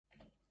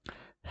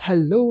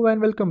Hello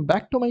and welcome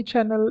back to my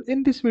channel.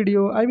 In this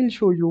video, I will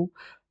show you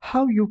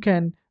how you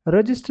can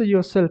register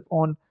yourself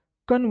on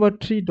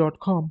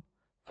Convertri.com.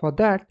 For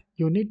that,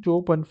 you need to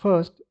open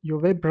first your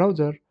web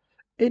browser,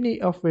 any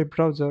of web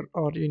browser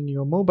or in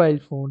your mobile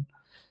phone.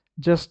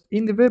 Just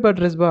in the web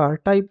address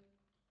bar, type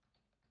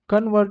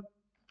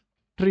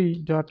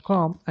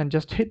convertri.com and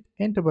just hit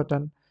enter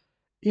button.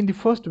 In the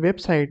first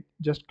website,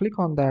 just click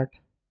on that.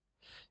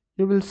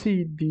 You will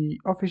see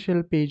the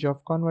official page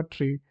of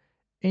Convertri.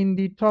 In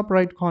the top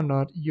right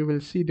corner, you will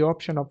see the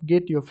option of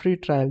get your free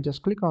trial.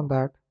 Just click on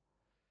that.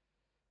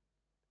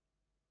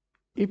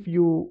 If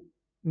you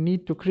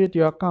need to create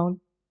your account,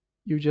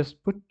 you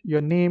just put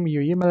your name,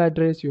 your email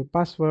address, your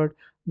password.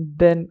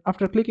 Then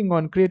after clicking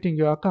on creating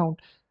your account,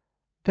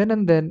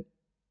 then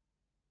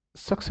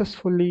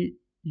successfully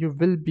you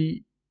will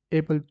be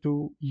able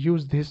to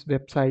use this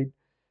website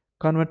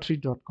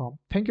convertri.com.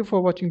 Thank you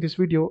for watching this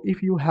video.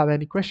 If you have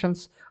any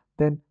questions,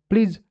 then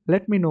please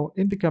let me know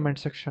in the comment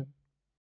section.